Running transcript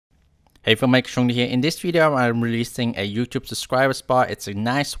Hey filmmaker, Chung Dha here. In this video, I'm releasing a YouTube subscribers bar. It's a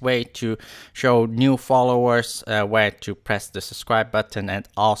nice way to show new followers where to press the subscribe button and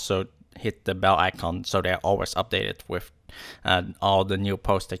also hit the bell icon so they're always updated with all the new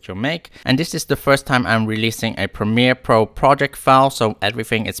posts that you make. And this is the first time I'm releasing a Premiere Pro project file, so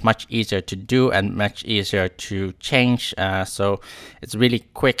everything is much easier to do and much easier to change. So it's really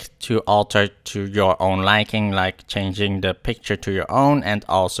quick to alter to your own liking, like changing the picture to your own and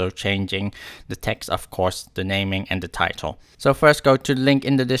also changing the text, of course, the naming and the title. So first go to the link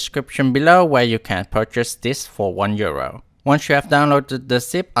in the description below where you can purchase this for €1. Once you have downloaded the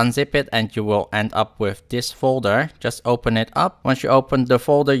zip, unzip it and you will end up with this folder. Just open it up. Once you open the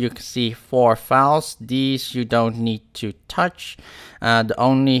folder, you can see 4 files. These you don't need to touch. The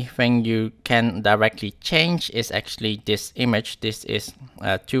only thing you can directly change is actually this image. This is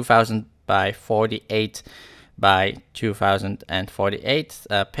 2000 by 48 by 2048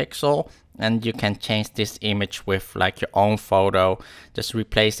 pixel. And you can change this image with like your own photo. Just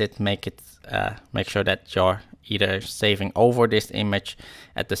replace it, make sure that you're either saving over this image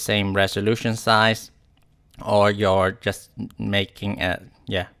at the same resolution size, or you're just making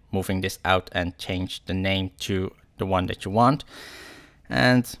moving this out and change the name to the one that you want.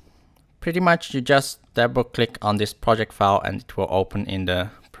 And pretty much you just double click on this project file and it will open in the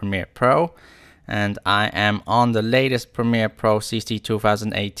Premiere Pro. And I am on the latest Premiere Pro CC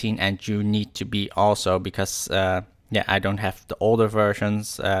 2018, and you need to be also, because I don't have the older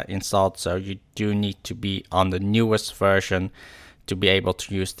versions installed, so you do need to be on the newest version to be able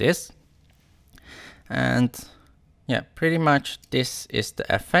to use this. And yeah, pretty much this is the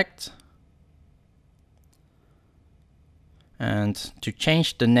effect. And to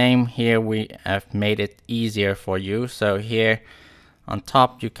change the name here, we have made it easier for you. So here on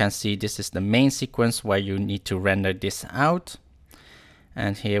top, you can see this is the main sequence where you need to render this out.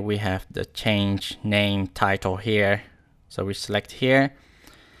 And here we have the change name title here. So we select here,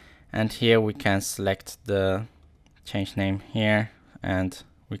 and here we can select the change name here, and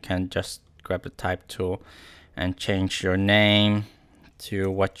we can just grab the type tool and change your name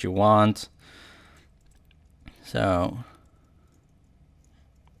to what you want. So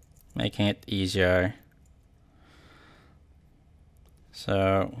making it easier.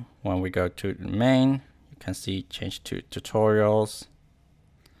 So when we go to the main, you can see change to tutorials.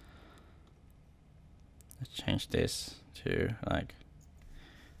 Let's change this to like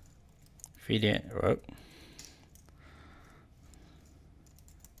video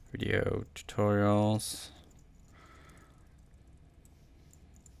tutorials.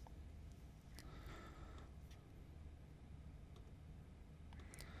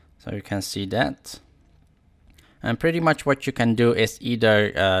 So you can see that. And pretty much what you can do is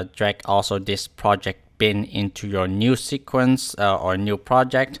either drag also this project bin into your new sequence or new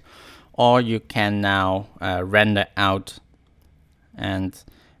project, or you can now render out and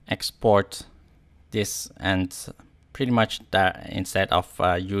export this, and pretty much that instead of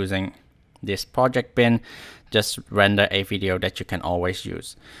using this project bin, just render a video that you can always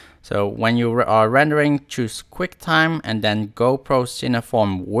use. So when you are rendering, choose QuickTime and then GoPro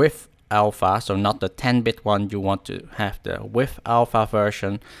Cineform with alpha, so not the 10-bit one, you want to have the with alpha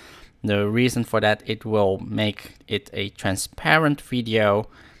version. The reason for that, it will make it a transparent video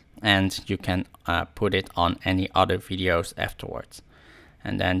and you can put it on any other videos afterwards,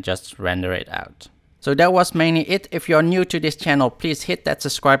 and then just render it out. So that was mainly it. If you're new to this channel, please hit that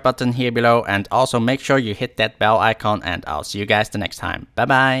subscribe button here below, and also make sure you hit that bell icon, and I'll see you guys the next time. Bye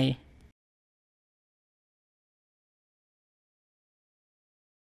bye.